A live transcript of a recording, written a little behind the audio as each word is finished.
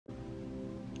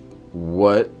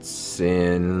What's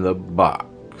in the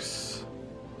box?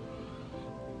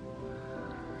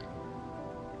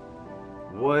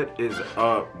 What is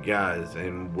up, guys,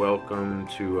 and welcome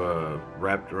to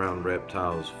Wrapped Around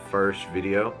Reptiles' first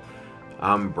video.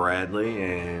 I'm Bradley,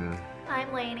 and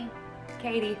I'm Lainey.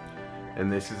 Katie.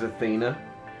 And this is Athena.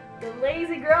 The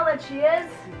lazy girl that she is.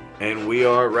 And we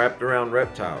are Wrapped Around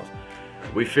Reptiles.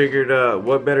 We figured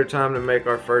what better time to make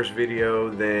our first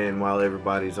video than while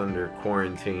everybody's under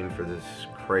quarantine for this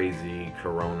crazy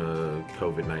corona,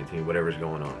 COVID-19, whatever's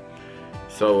going on.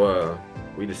 So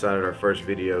we decided our first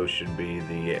video should be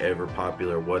the ever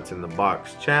popular What's in the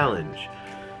Box challenge.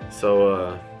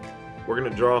 So we're gonna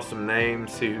draw some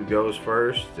names, see who goes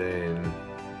first, and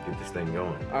get this thing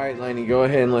going. Alright, Lainey, go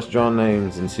ahead and let's draw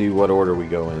names and see what order we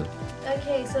go in.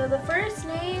 Okay, so the first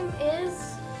name is...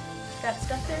 Got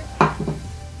stuck there?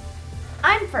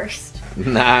 I'm first.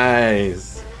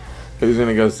 Nice. Who's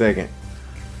gonna go second?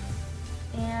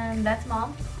 And that's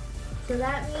Mom. So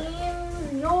that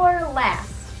means you're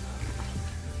last.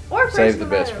 Or first. Save the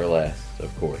best for last,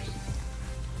 of course.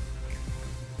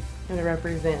 Gonna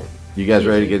represent. You guys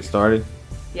ready to get started?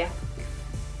 Yeah.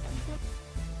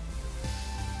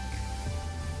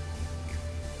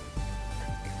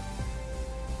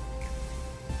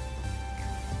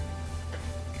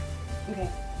 Okay.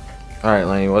 Alright,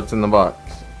 Lainey, what's in the box?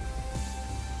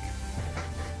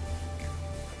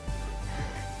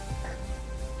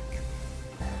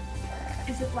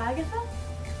 Is it Lagatha?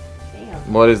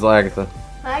 Damn. What is Lagatha?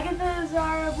 Lagatha is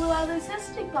our blue-eyed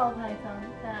leucistic ball python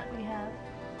that we have.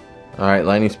 Alright,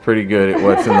 Lainey's pretty good at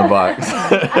what's in the box.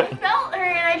 I felt her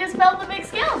and I just felt the big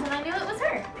scales and I knew it was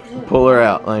her. Pull her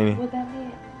out, Lainey. Would that be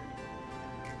it?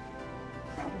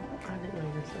 I didn't know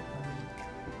you were so funny.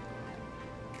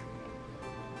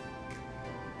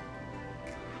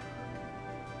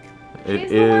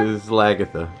 It is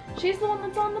Lagatha. She's the one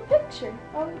that's on the picture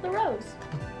of the rose.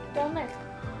 Down there.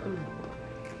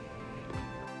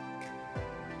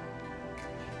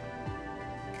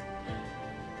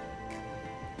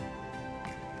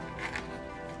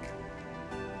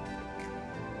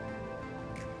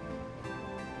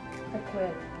 I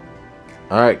quit.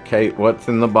 Alright, Kate, what's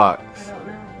in the box? I don't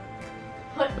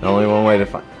know. The only one way to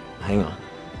find. Hang on.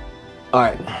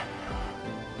 Alright.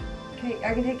 Okay,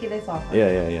 I can take you this off.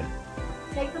 Yeah.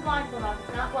 Take the blindfold off.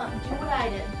 It's not blunt. Do what I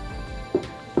did.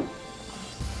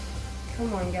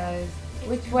 Come on, guys.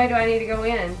 Which way do I need to go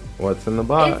in? What's in the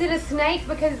box? Is it a snake?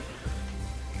 Because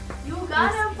You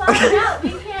gotta find out. We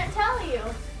can't tell you.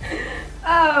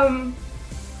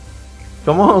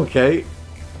 Come on, Kate.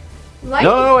 Like,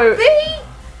 No, wait. See?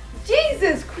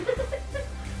 Jesus Christ.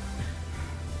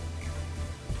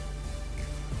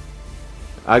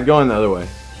 I'd go in the other way.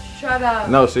 Shut up.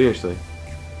 No, seriously.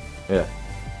 Yeah.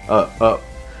 Up.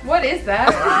 What is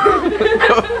that?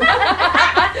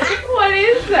 What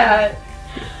is that?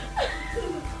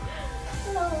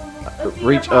 Athena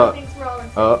Reach probably up. thinks we're all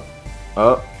insane.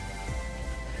 Up.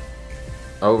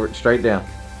 Over, straight down.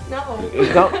 No.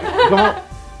 Come on.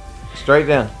 Straight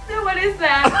down. So what is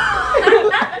that?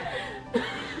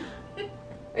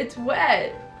 It's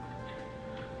wet.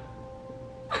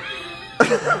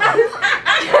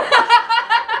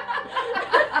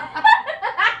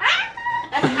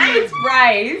 It's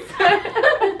rice.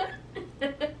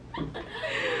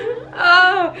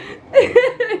 Oh.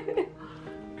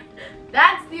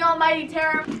 That's the almighty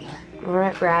terror. All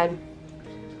right, Brad.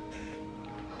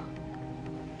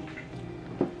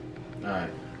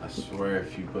 Alright. I swear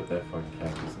if you put that fucking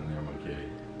cactus in there, I'm gonna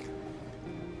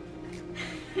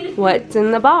kill you. What's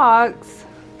in the box?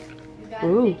 You gotta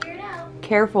Ooh. figure it out.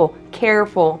 Careful,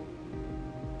 careful.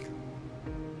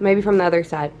 Maybe from the other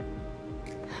side.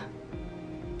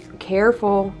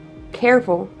 Careful,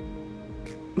 careful.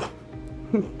 It's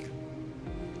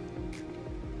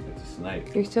a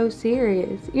snake. You're so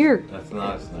serious. You're That's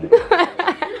not a snake.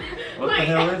 What the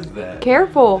hell is that?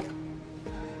 careful.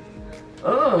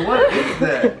 Oh, what is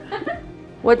that?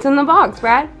 What's in the box,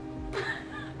 Brad?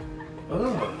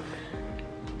 Oh.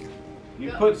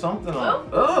 You put something on.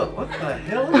 Oh, what the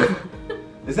hell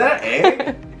is that an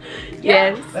egg?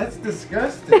 Yes. That's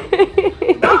disgusting.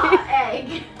 Not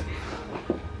egg.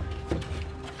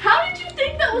 How did you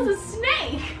think that was a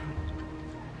snake?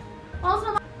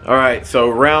 Also, Alright, so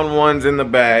round one's in the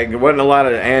bag. There wasn't a lot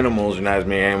of animals, or not as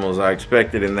many animals I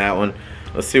expected in that one.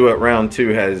 Let's see what round two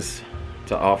has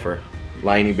to offer.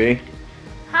 Lainey B.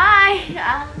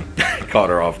 hi. Caught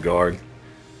her off guard.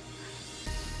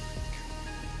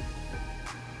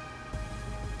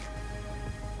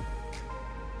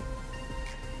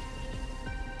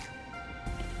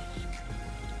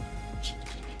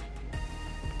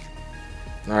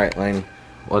 Alright, Lainey.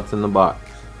 What's in the box?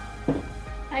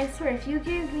 I swear, if you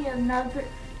gave me another...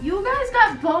 You guys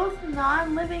got both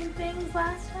non-living things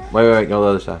last time? Wait, go the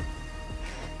other side.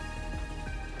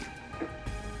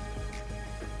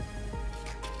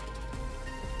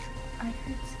 I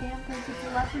heard Scampers, it's a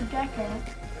leopard gecko.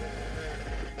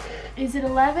 Is it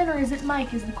 11 or is it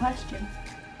Mike is the question.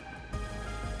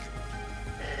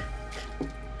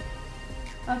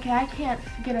 Okay, I can't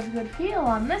get a good feel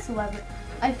on this 11.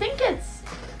 I think it's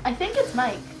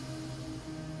Mike.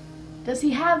 Does he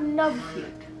have nub feet?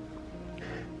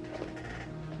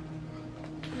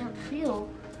 Can't feel.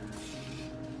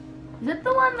 Is it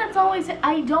the one that's always,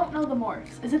 I don't know the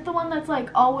Morse. Is it the one that's like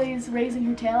always raising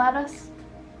her tail at us?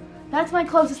 That's my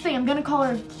closest thing. I'm gonna call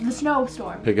her the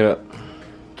snowstorm. Pick it up.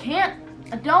 Can't.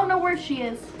 I don't know where she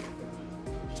is.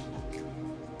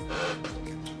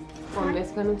 On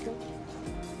this kind of stuff?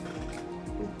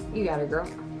 You got her, girl.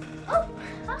 Oh,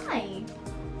 hi.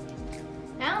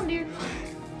 Down, dear.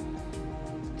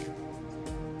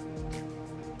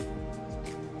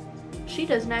 She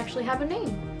doesn't actually have a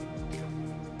name.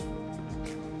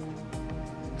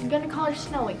 I'm gonna call her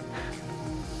Snowy.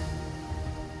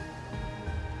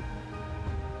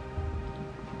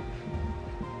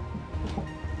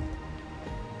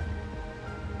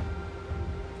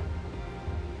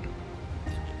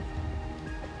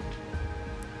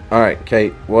 Alright,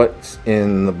 Kate, what's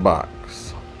in the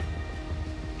box?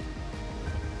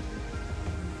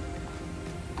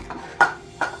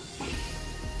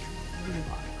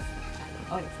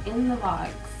 Oh, it's in the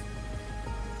box.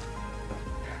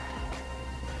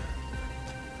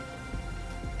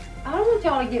 I don't want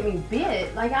y'all to get me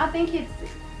bit. Like, I think it's...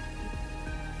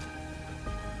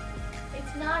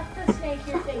 It's not the snake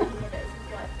you're thinking it is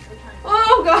what we're trying to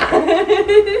Oh, God!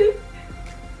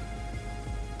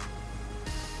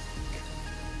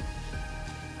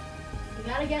 You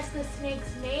gotta guess the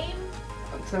snake's name.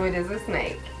 So it is a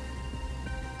snake.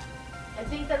 I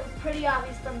think that was pretty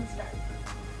obvious from the start.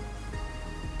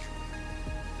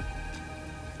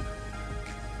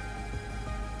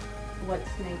 What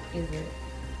snake is it?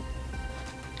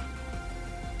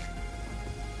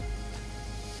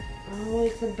 Oh,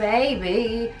 it's a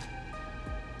baby.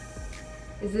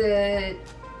 Is it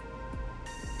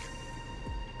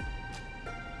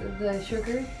the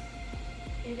sugar?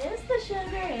 It is the sugar.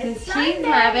 It's She's Sunday.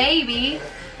 my baby.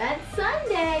 That's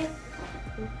Sunday.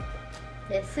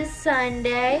 This is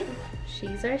Sunday.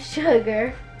 She's our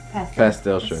sugar.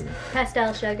 Pastel sugar.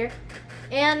 Pastel sugar.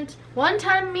 And one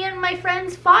time me and my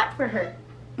friends fought for her.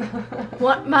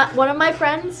 One of my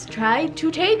friends tried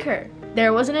to take her.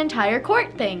 There was an entire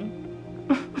court thing.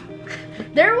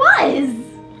 There was!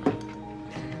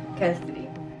 Custody.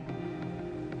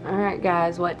 Alright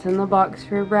guys, what's in the box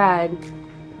for Brad? The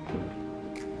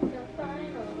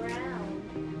final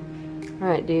round.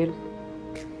 Alright dude.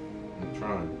 I'm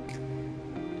trying.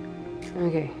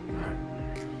 Okay.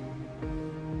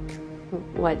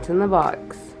 What's in the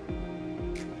box?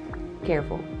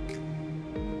 Careful.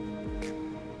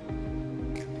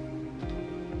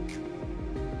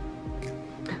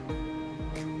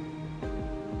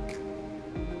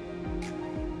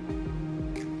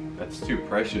 That's too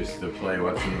precious to play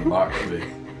what's in the box with.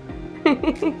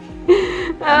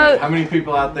 Oh, How many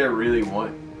people out there really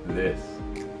want this?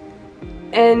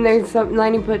 and there's something,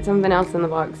 Lenny put something else in the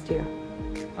box too.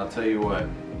 I'll tell you what.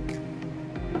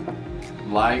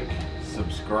 Like,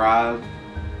 subscribe,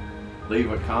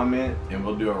 leave a comment, and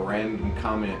we'll do a random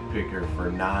comment picker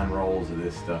for 9 rolls of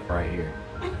this stuff right here.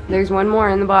 There's one more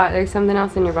in the box. There's something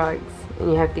else in your box, and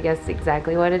you have to guess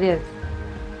exactly what it is.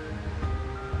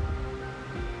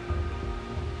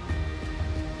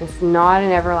 It's not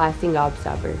an everlasting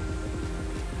gobstopper.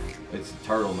 It's a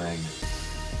turtle magnet.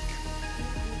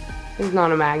 It's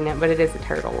not a magnet, but it is a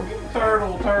turtle.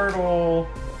 Turtle. Turtle.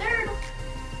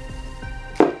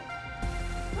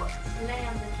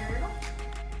 Slam the turtle.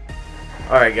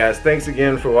 Alright guys, thanks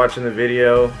again for watching the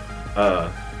video.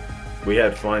 We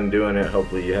had fun doing it.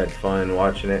 Hopefully you had fun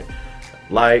watching it.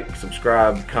 Like,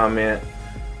 subscribe, comment.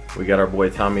 We got our boy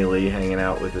Tommy Lee hanging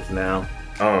out with us now.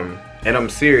 And I'm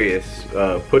serious.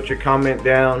 Put your comment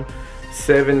down.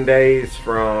 7 days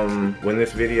from when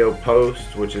this video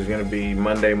posts, which is going to be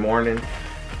Monday morning,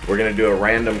 we're going to do a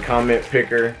random comment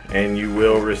picker, and you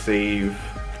will receive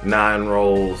 9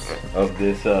 rolls of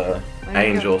this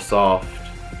Angel Soft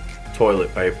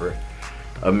toilet paper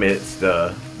amidst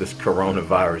this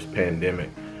coronavirus pandemic.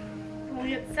 We'll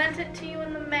get sent it to you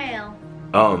in the mail.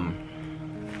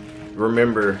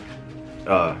 Remember,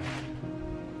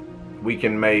 we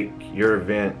can make your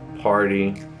event,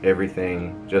 party,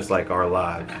 everything just like our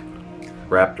lives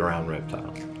wrapped around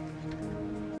reptiles.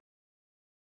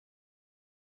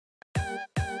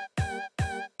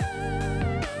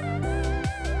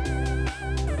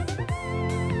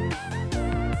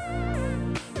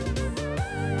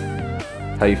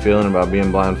 How you feeling about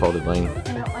being blindfolded, Lane?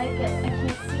 I don't like it. I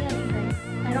can't see anything.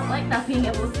 I don't like not being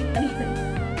able to see anything.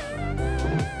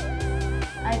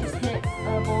 I just hit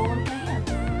a bowl with my hand.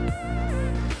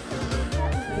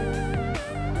 That was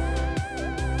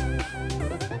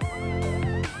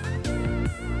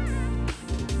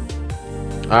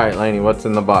weird. Alright, Laney, what's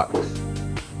in the box?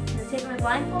 Can I take my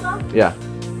blindfold off? Yeah.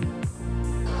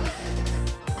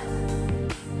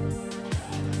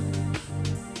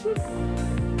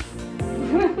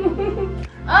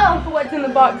 Oh, What's in the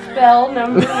box? Spell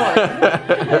number 1.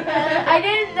 I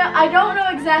don't know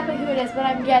exactly who it is, but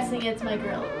I'm guessing it's my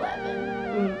girl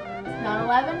 11. Not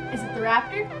 11? Is it the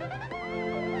raptor?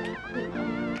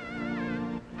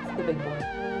 It's the big boy.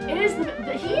 It is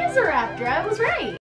he is a raptor. I was right.